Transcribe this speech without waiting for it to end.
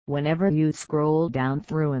Whenever you scroll down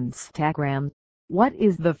through Instagram, what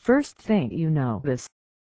is the first thing you notice?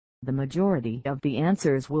 The majority of the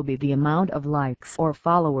answers will be the amount of likes or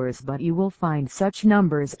followers, but you will find such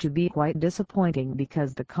numbers to be quite disappointing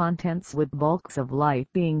because the contents with bulks of life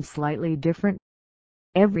being slightly different.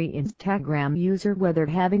 Every Instagram user, whether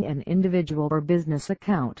having an individual or business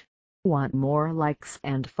account, want more likes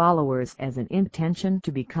and followers as an intention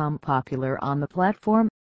to become popular on the platform.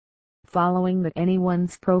 Following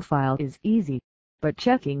anyone's profile is easy, but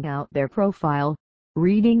checking out their profile,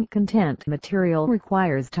 reading content material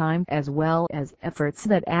requires time as well as efforts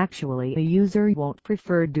that actually a user won't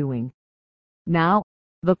prefer doing. Now,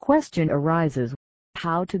 the question arises,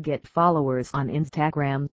 how to get followers on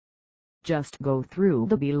Instagram? Just go through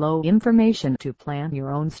the below information to plan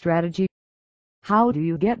your own strategy. How do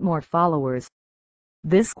you get more followers?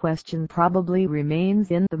 This question probably remains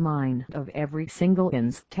in the mind of every single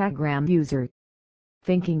Instagram user.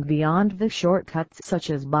 Thinking beyond the shortcuts such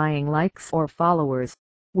as buying likes or followers,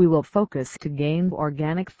 we will focus to gain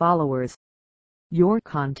organic followers. Your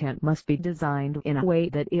content must be designed in a way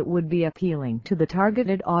that it would be appealing to the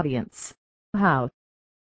targeted audience. How?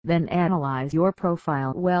 Then analyze your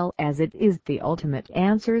profile well, as it is the ultimate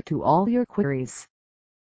answer to all your queries.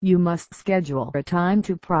 You must schedule a time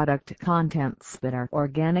to product contents that are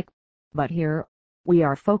organic, but here, we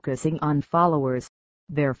are focusing on followers.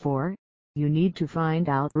 Therefore, you need to find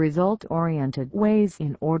out result-oriented ways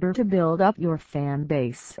in order to build up your fan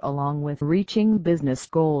base along with reaching business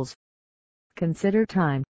goals. Consider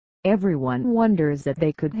time. Everyone wonders that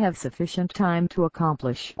they could have sufficient time to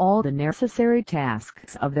accomplish all the necessary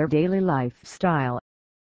tasks of their daily lifestyle.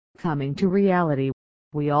 Coming to reality,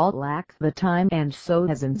 we all lack the time, and so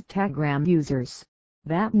as Instagram users.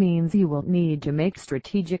 That means you will need to make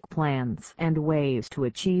strategic plans and ways to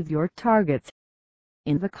achieve your targets.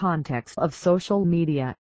 In the context of social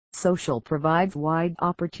media, social provides wide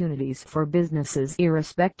opportunities for businesses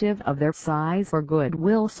irrespective of their size or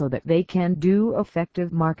goodwill so that they can do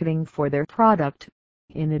effective marketing for their product.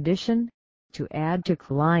 In addition, to add to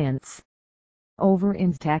clients over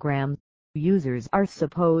Instagram, users are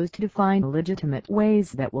supposed to find legitimate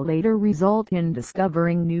ways that will later result in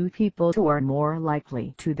discovering new people who are more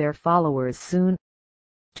likely to their followers soon.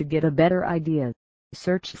 To get a better idea,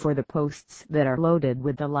 search for the posts that are loaded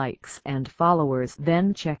with the likes and followers,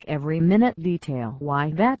 then check every minute detail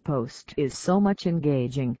why that post is so much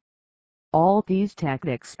engaging. All these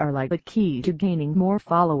tactics are like the key to gaining more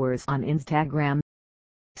followers on Instagram.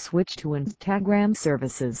 Switch to Instagram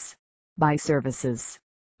services. By services,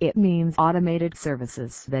 it means automated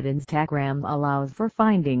services that Instagram allows for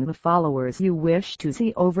finding the followers you wish to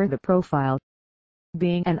see over the profile.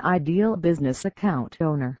 Being an ideal business account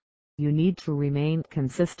owner, you need to remain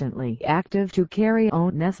consistently active to carry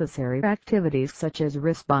out necessary activities such as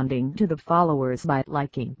responding to the followers by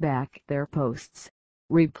liking back their posts,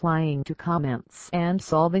 replying to comments, and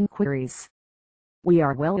solving queries. We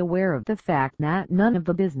are well aware of the fact that none of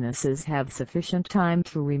the businesses have sufficient time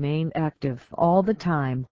to remain active all the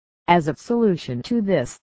time. As a solution to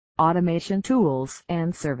this, automation tools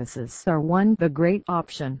and services are the great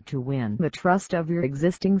option to win the trust of your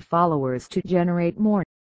existing followers to generate more.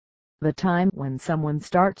 The time when someone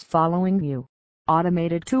starts following you,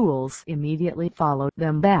 automated tools immediately follow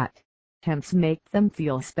them back, hence make them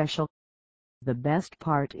feel special. The best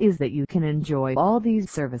part is that you can enjoy all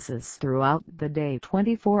these services throughout the day,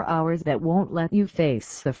 24 hours, that won't let you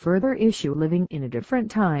face the further issue living in a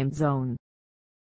different time zone.